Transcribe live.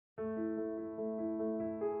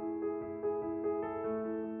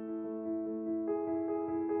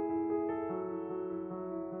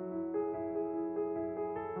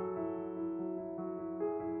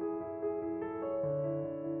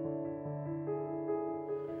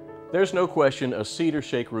There's no question a cedar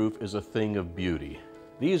shake roof is a thing of beauty.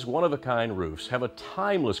 These one-of-a-kind roofs have a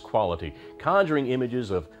timeless quality, conjuring images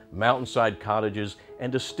of mountainside cottages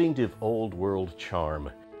and distinctive old-world charm.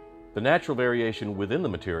 The natural variation within the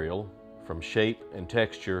material, from shape and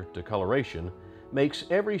texture to coloration, makes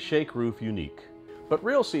every shake roof unique. But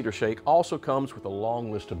real cedar shake also comes with a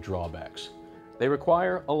long list of drawbacks. They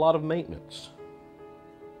require a lot of maintenance.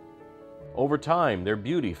 Over time, their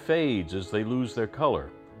beauty fades as they lose their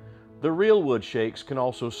color. The real wood shakes can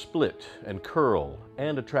also split and curl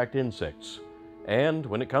and attract insects. And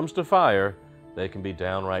when it comes to fire, they can be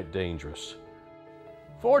downright dangerous.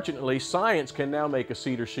 Fortunately, science can now make a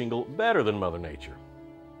cedar shingle better than Mother Nature.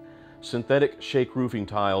 Synthetic shake roofing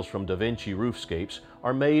tiles from DaVinci Roofscapes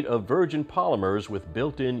are made of virgin polymers with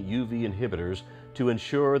built-in UV inhibitors to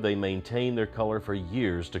ensure they maintain their color for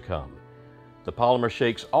years to come. The polymer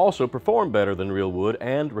shakes also perform better than real wood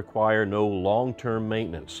and require no long-term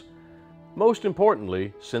maintenance. Most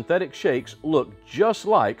importantly, synthetic shakes look just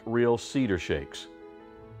like real cedar shakes.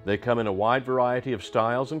 They come in a wide variety of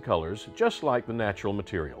styles and colors, just like the natural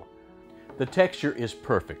material. The texture is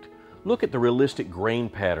perfect. Look at the realistic grain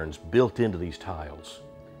patterns built into these tiles.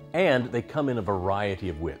 And they come in a variety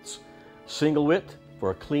of widths. Single width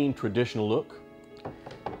for a clean traditional look,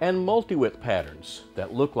 and multi-width patterns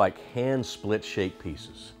that look like hand-split shake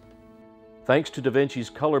pieces. Thanks to DaVinci's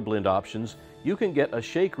color blend options, you can get a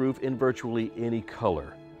shake roof in virtually any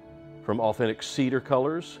color, from authentic cedar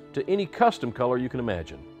colors to any custom color you can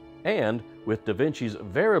imagine. And with DaVinci's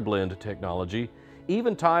VariBlend technology,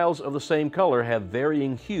 even tiles of the same color have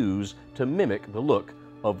varying hues to mimic the look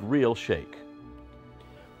of real shake.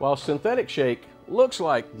 While synthetic shake looks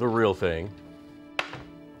like the real thing,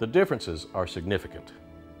 the differences are significant.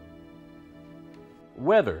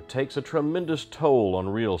 Weather takes a tremendous toll on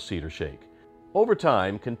real cedar shake. Over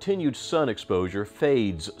time, continued sun exposure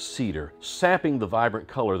fades cedar, sapping the vibrant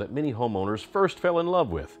color that many homeowners first fell in love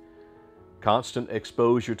with. Constant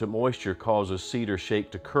exposure to moisture causes cedar shake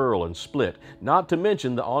to curl and split, not to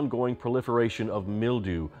mention the ongoing proliferation of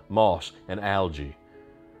mildew, moss, and algae.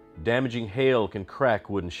 Damaging hail can crack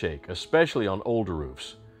wooden shake, especially on older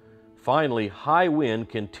roofs. Finally, high wind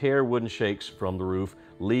can tear wooden shakes from the roof,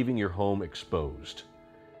 leaving your home exposed.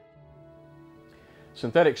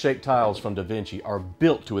 Synthetic shake tiles from DaVinci are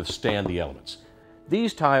built to withstand the elements.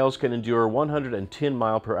 These tiles can endure 110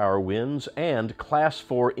 mile/hour winds and Class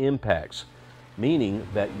 4 impacts, meaning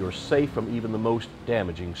that you're safe from even the most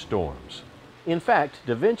damaging storms. In fact,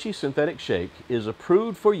 DaVinci Synthetic Shake is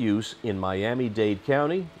approved for use in Miami-Dade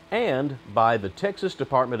County and by the Texas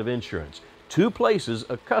Department of Insurance, two places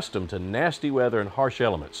accustomed to nasty weather and harsh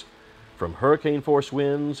elements, from hurricane-force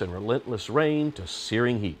winds and relentless rain to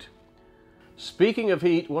searing heat. Speaking of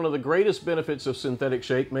heat, one of the greatest benefits of synthetic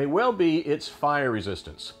shake may well be its fire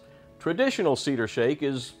resistance. Traditional cedar shake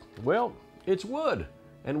is, well, it's wood,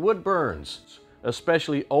 and wood burns,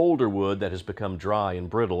 especially older wood that has become dry and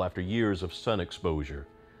brittle after years of sun exposure.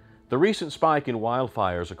 The recent spike in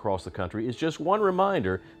wildfires across the country is just one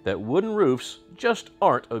reminder that wooden roofs just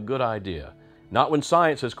aren't a good idea. Not when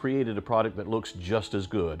science has created a product that looks just as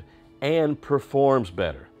good and performs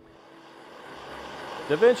better.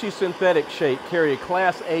 DaVinci Synthetic Shake carry a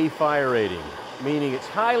Class A fire rating, meaning it's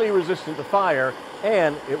highly resistant to fire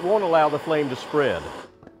and it won't allow the flame to spread.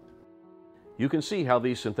 You can see how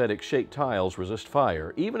these synthetic shake tiles resist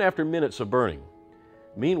fire even after minutes of burning.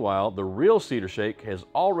 Meanwhile, the real cedar shake has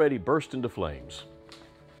already burst into flames.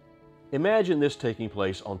 Imagine this taking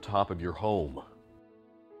place on top of your home.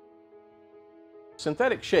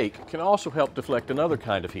 Synthetic shake can also help deflect another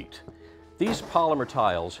kind of heat. These polymer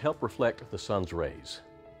tiles help reflect the sun's rays,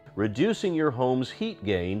 reducing your home's heat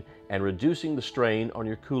gain and reducing the strain on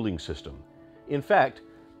your cooling system. In fact,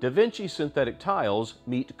 DaVinci synthetic tiles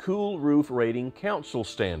meet Cool Roof Rating Council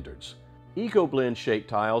standards. EcoBlend shake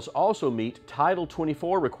tiles also meet Title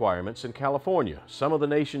 24 requirements in California, some of the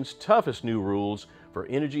nation's toughest new rules for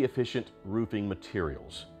energy-efficient roofing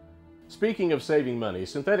materials. Speaking of saving money,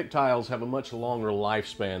 synthetic tiles have a much longer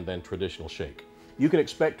lifespan than traditional shake. You can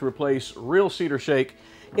expect to replace real cedar shake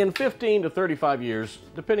in 15 to 35 years,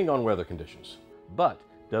 depending on weather conditions. But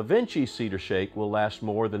DaVinci Cedar Shake will last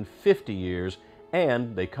more than 50 years,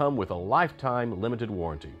 and they come with a lifetime limited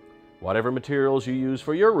warranty. Whatever materials you use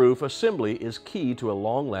for your roof, assembly is key to a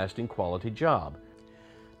long-lasting quality job.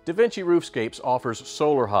 DaVinci Roofscapes offers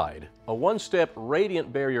Solar Hide, a one-step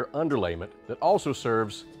radiant barrier underlayment that also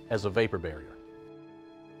serves as a vapor barrier.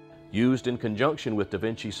 Used in conjunction with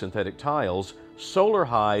DaVinci synthetic tiles, Solar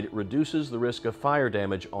Hide reduces the risk of fire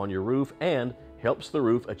damage on your roof and helps the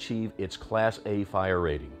roof achieve its Class A fire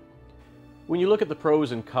rating. When you look at the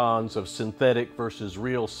pros and cons of synthetic versus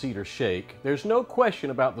real cedar shake, there's no question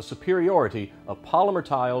about the superiority of polymer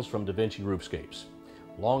tiles from Da Vinci Roofscapes.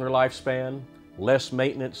 Longer lifespan, less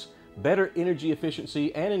maintenance, better energy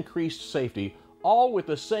efficiency, and increased safety, all with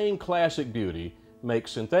the same classic beauty, make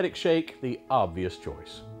synthetic shake the obvious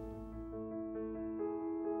choice.